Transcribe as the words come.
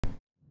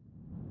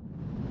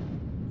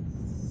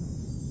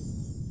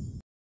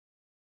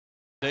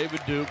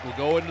David Duke will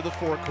go into the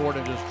forecourt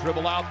and just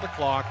dribble out the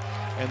clock,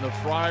 and the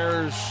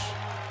Friars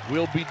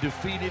will be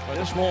defeated. But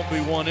this won't be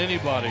one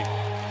anybody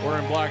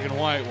wearing black and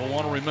white will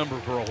want to remember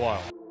for a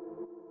while.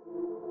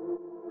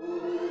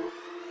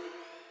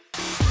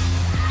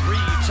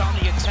 Reeves on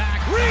the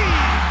attack.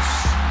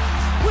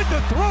 Reeves with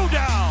the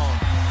throwdown.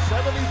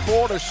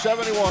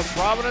 74-71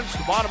 Providence.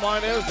 The bottom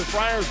line is the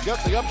Friars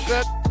get the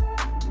upset.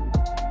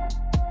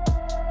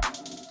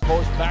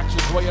 Post backs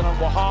his way in on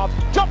Wahab.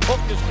 Jump hook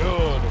is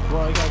good.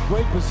 Well, he got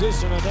great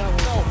position on that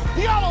one.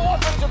 Diallo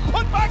offensive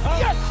putback.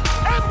 Yes,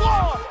 and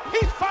one.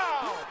 He's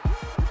fouled.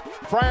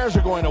 Friars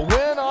are going to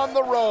win on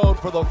the road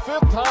for the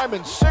 5th time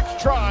in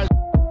 6 tries.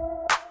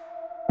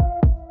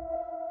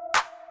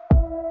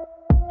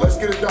 Let's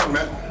get it done,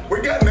 man.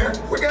 We're getting there.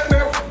 We're getting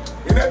there.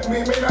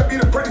 We may not be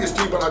the prettiest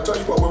team, but I'll tell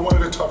you what, we're one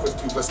of the toughest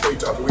teams. Let's stay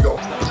tough. Here we go.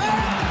 For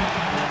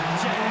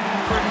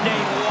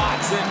Nate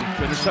Watson.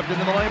 Intercepted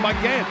in the lane by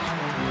Gant.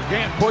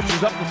 Gant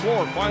pushes up the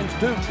floor, finds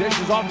Duke,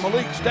 dishes off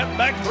Malik, step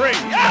back 3.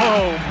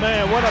 Oh,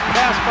 man, what a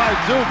pass by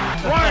Duke.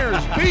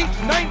 Friars beat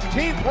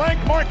 19th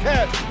ranked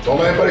Marquette. Don't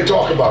let anybody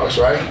talk about us,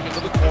 right? Into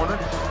the corner,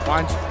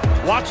 finds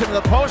Watson in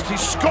the post, he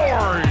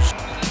scores.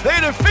 They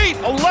defeat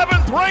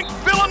 11th ranked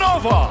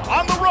Villanova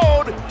on the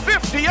road,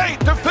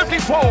 58-54.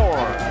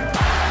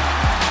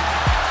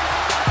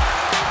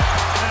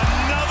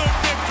 Another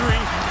victory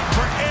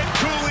for Ed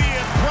Cooley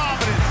and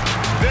Providence.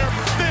 Their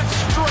 5th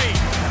straight.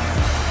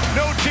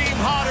 No team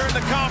hotter in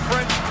the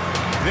conference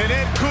than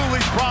Ed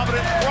Cooley's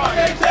Providence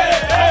Friars.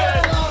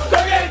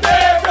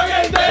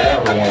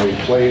 Forever when we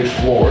played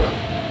Florida,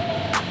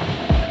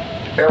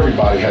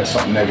 everybody had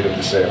something negative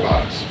to say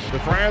about us. The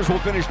Friars will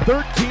finish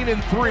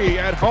 13-3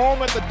 at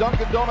home at the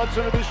Dunkin' Donuts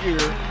Center this year.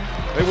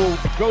 They will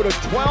go to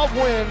 12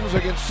 wins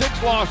against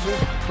 6 losses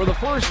for the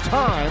first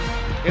time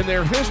in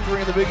their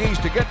history in the Big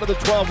East to get to the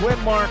 12-win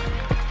mark.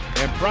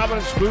 And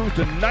Providence moves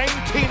to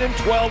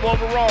 19-12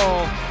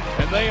 overall,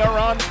 and they are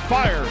on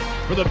fire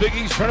for the Big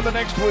East tournament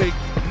next week.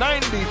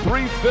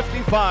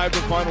 93-55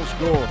 the final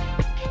score.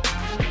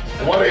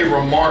 What a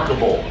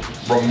remarkable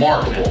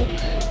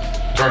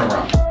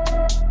turnaround.